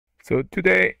So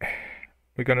today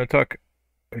we're going to talk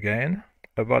again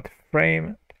about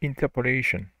frame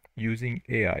interpolation using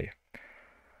AI.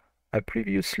 I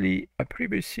previously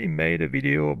made a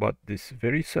video about this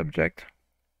very subject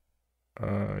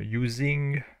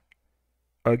using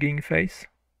huggingface,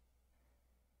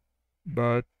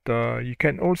 but you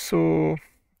can also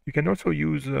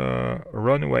use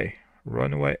runway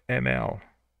ML.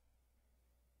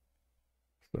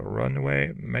 So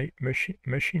runway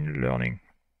machine learning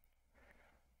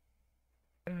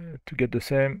to get the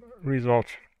same result.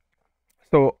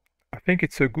 So I think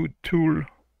it's a good tool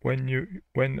when you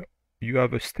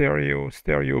have a stereo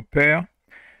pair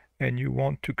and you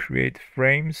want to create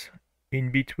frames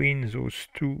in between those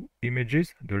two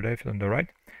images, the left and the right,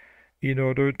 in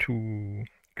order to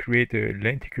create a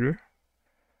lenticular.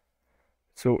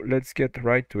 So let's get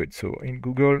right to it. So in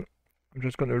Google, I'm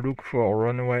just going to look for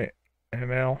runway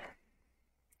ML.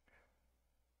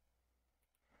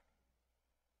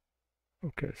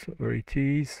 Okay, so there it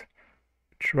is.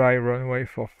 Try runway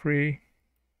for free.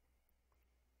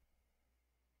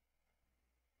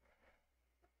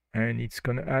 And it's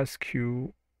going to ask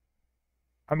you,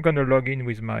 I'm going to log in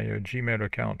with my Gmail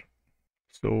account.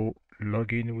 So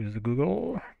log in with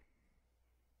Google.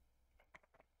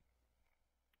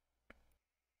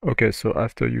 Okay, so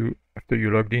after you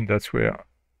logged in, that's where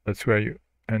you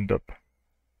end up.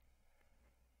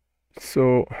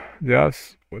 So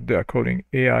there's what they are calling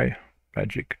AI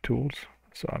magic tools.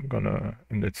 So I'm gonna,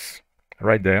 and it's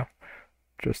right there.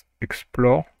 Just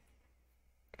explore.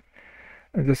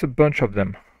 And there's a bunch of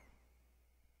them.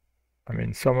 I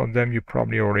mean, some of them you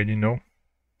probably already know.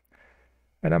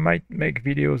 And I might make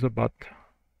videos about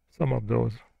some of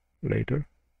those later.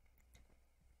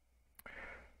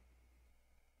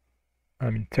 I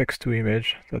mean, text to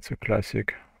image, that's a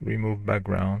classic. Remove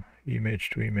background, image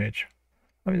to image.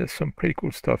 I mean, there's some pretty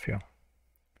cool stuff here.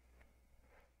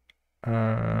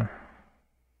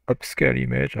 Upscale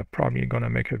image, I'm probably gonna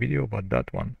make a video about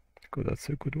that one because that's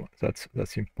a good one.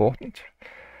 That's important.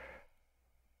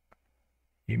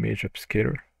 Image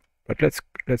upscaler. But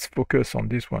let's focus on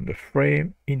this one, the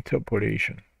frame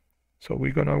interpolation. So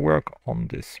we're gonna work on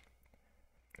this.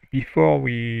 Before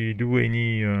we do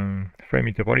any frame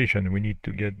interpolation, we need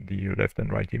to get the left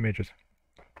and right images.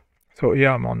 So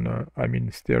here I'm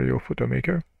in Stereo Photo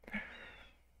Maker.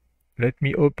 Let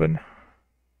me open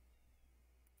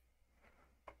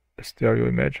a stereo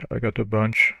image. I got a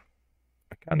bunch.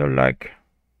 I kind of like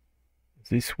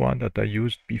this one that I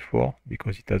used before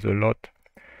because it has a lot.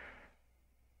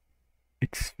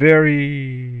 It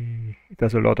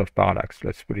has a lot of parallax.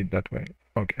 Let's put it that way.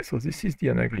 Okay, so this is the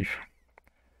anaglyph.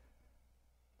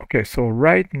 Okay, so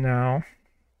right now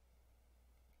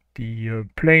the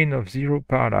plane of zero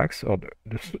parallax, or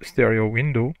the stereo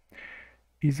window,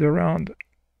 is around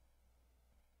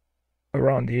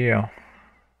here.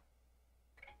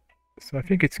 So I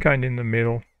think it's kind of in the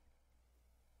middle.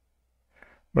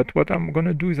 But what I'm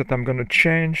gonna do is that I'm gonna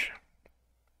change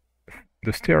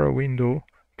the stereo window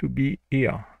to be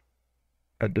here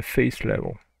at the face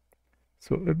level.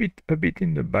 So a bit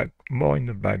in the back, more in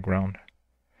the background.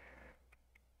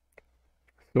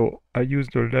 So I use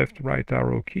the left right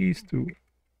arrow keys to,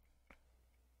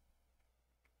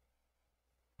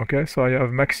 okay, so I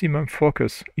have maximum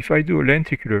focus. If I do a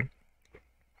lenticular,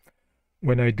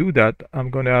 when I do that, I'm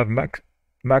going to have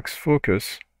max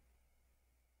focus,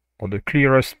 or the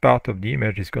clearest part of the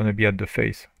image is going to be at the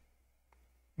face.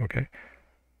 Okay.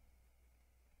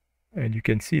 And you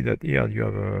can see that here you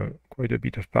have quite a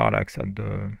bit of parallax at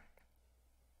the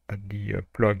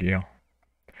plug here.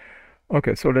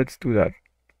 Okay, so let's do that.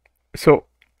 So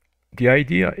the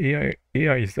idea here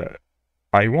is that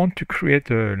I want to create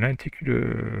a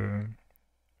lenticular.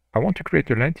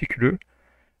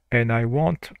 And I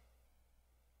want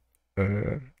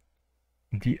the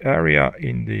area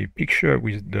in the picture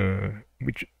with the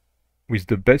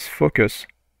best focus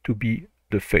to be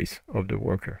the face of the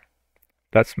worker.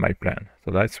 That's my plan.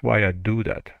 So that's why I do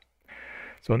that.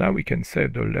 So now we can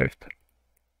save the left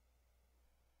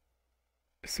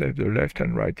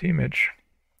and right image.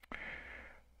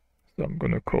 So I'm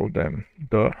gonna call them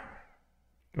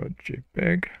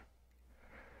 .jpeg.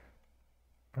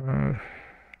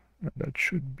 That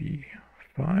should be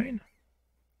fine.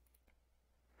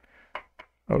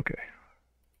 Okay.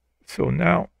 So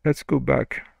now let's go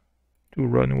back to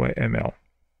runway ML.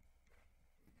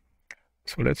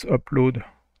 So let's upload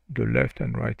the left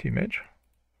and right image,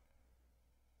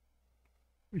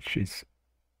 which is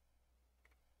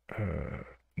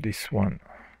this one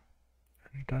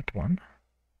and that one.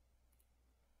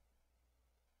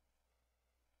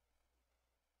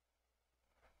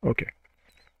 Okay,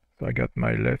 so I got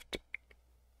my left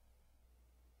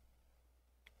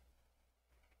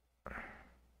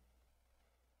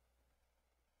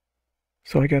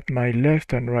So I got my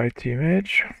left and right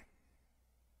image.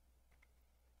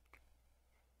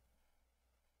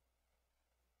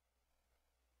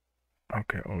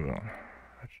 Okay, hold on.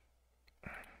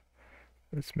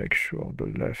 Let's make sure the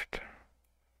left.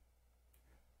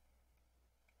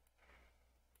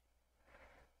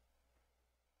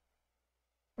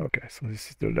 Okay, so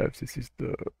this is the left, this is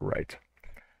the right.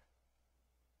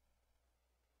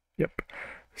 Yep.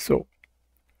 So,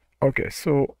 okay,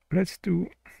 so let's do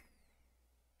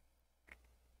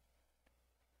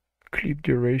clip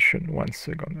duration 1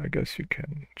 second. I guess you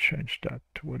can change that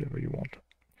to whatever you want.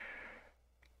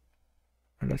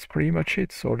 And that's pretty much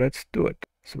it. So let's do it.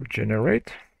 So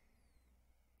generate.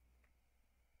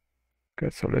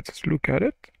 Okay, so let's look at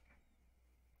it.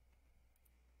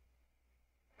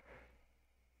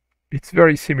 It's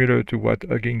very similar to what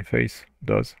huggingface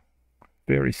does.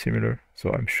 Very similar.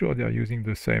 So I'm sure they're using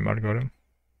the same algorithm.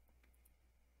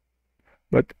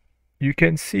 But you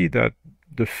can see that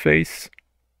the face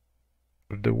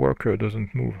of the worker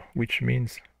doesn't move, which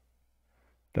means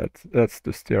that that's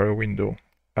the stereo window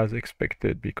as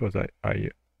expected, because I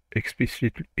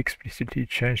explicitly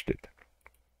changed it.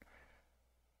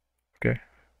 Okay.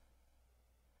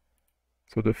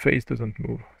 So the face doesn't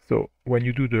move. So when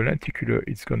you do the lenticular,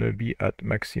 it's going to be at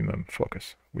maximum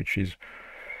focus, which is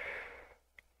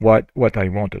what I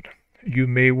wanted. You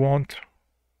may want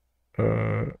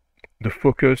the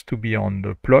focus to be on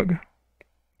the plug.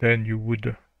 Then you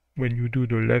would, when you do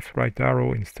the left-right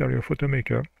arrow in Stereo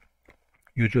Photomaker,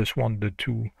 you just want the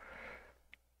two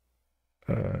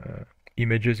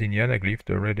images in the anaglyph,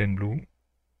 the red and blue,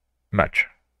 match.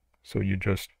 So you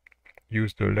just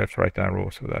use the left-right arrow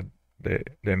so that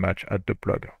they match at the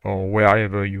plug, or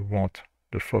wherever you want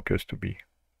the focus to be,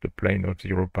 the plane of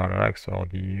zero parallax, or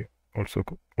the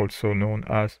also known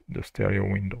as the stereo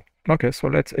window. Okay, so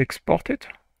let's export it.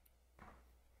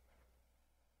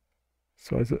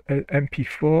 So as a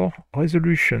MP4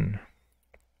 resolution,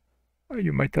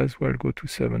 you might as well go to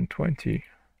 720.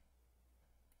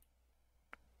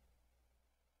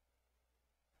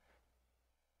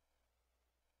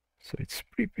 So it's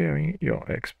preparing your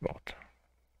export.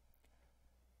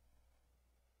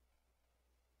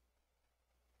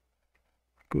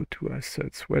 Go to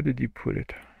assets. Where did you put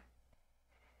it?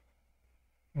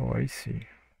 Oh, I see.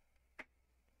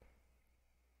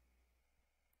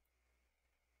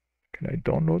 Can I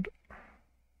download?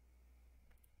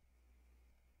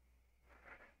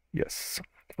 Yes.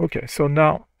 Okay, so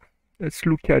now let's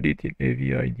look at it in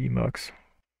AVID Max.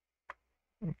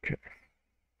 Okay.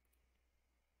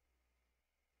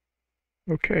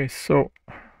 Okay, so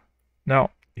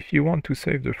now if you want to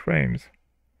save the frames,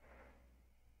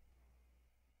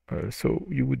 so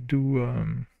you would do,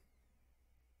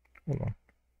 hold on.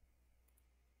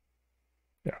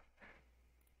 Yeah.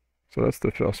 So that's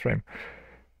the first frame,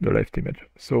 the left image.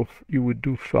 So you would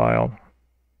do File,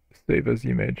 Save as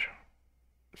Image.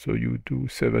 So you do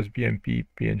save as BMP,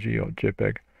 PNG, or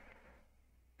JPEG,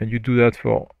 and you do that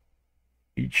for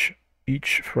each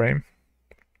frame.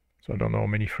 So I don't know how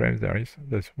many frames there is.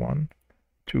 There's 1,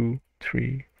 2,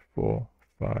 3, 4,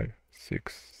 5,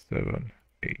 6, 7,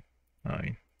 8,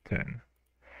 9, 10,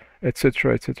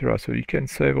 etc., etc. So you can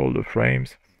save all the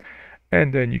frames,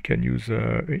 and then you can use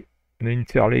an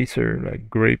interlacer like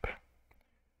grep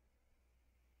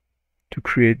to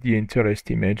create the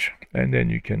interlaced image, and then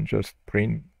you can just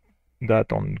print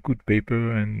that on good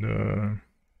paper and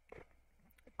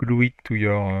glue it to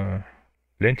your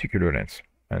lenticular lens,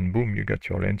 and boom, you got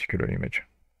your lenticular image.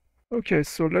 Okay,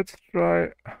 so let's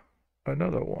try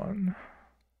another one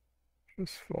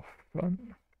just for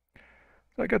fun.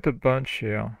 I got a bunch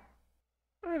here.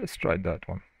 Let's try that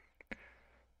one.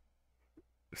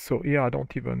 So here I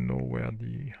don't even know where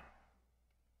the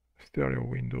stereo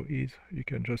window is. You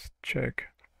can just check.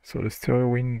 So the stereo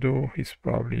window is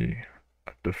probably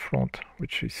at the front,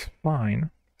 which is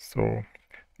fine. So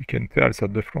you can tell it's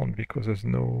at the front because there's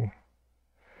no...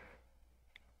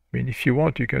 I mean, if you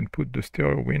want, you can put the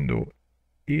stereo window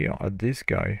here at this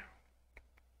guy.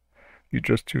 You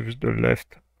just use the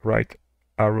left, right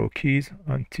arrow keys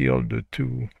until the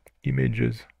two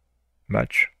images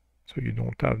match. So you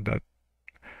don't have that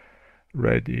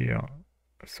red here.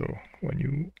 So when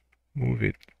you move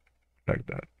it like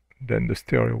that, then the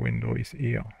stereo window is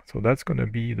here. So that's going to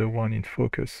be the one in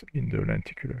focus in the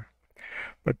lenticular.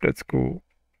 But let's go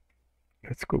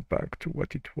back to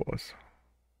what it was.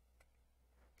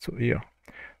 So here.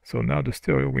 So now the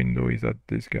stereo window is at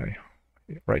this guy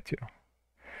right here.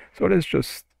 So let's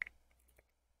just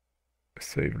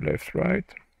save left, right.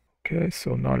 Okay,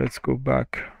 so now let's go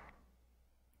back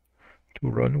to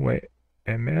runway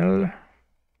ML.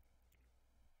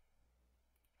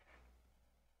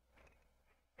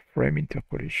 frame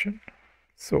interpolation.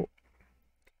 So,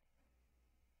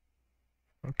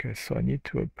 okay, so I need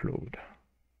to upload.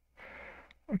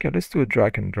 Okay, let's do a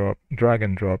drag and drop.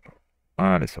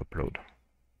 Let's upload.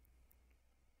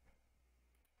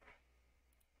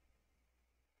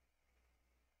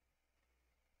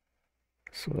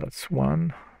 So that's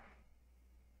one,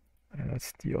 and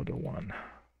that's the other one.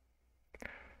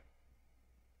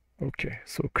 Okay,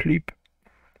 so clip,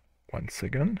 1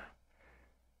 second.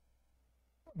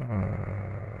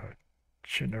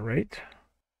 Generate.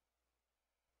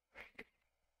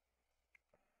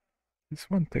 This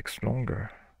one takes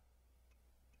longer.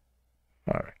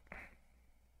 All right.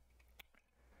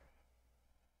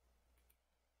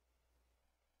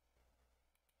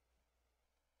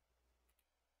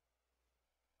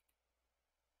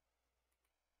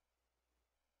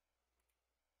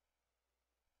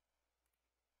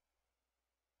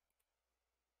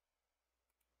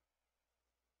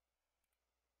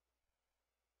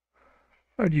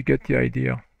 How do you get the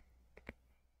idea?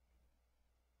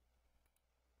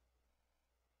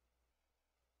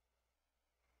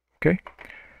 Okay.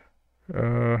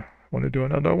 Want to do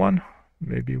another one?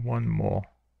 Maybe one more.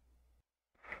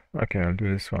 Okay, I'll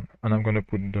do this one. And I'm going to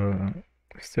put the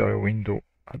stereo window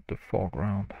at the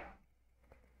foreground.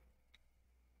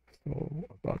 So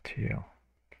about here.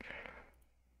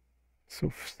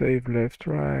 So save left,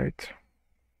 right.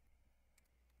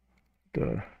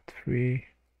 The 3.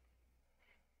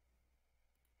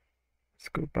 Let's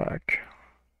go back.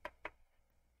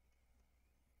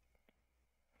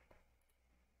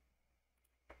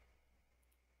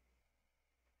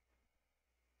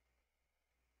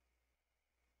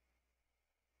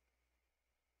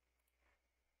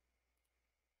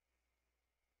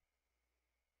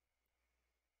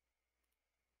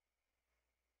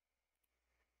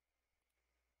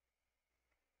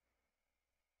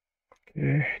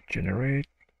 Okay, generate.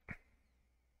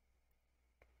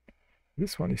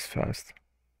 This one is fast.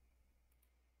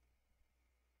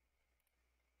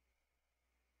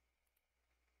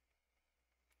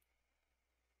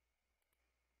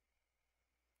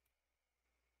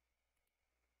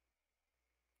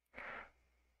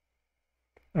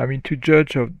 I mean, to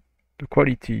judge of the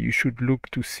quality, you should look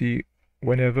to see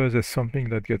whenever there's something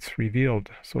that gets revealed.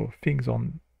 So things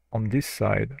on this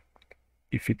side,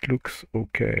 if it looks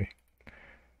okay.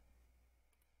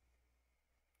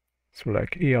 So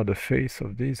like here, the face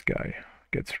of this guy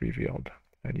gets revealed,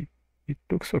 and it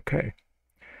looks okay.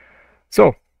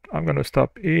 So I'm gonna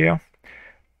stop here.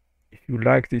 If you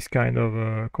like this kind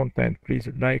of content, please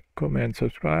like, comment,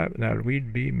 subscribe, and I will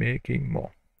be making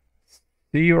more.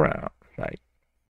 See you around. Bye.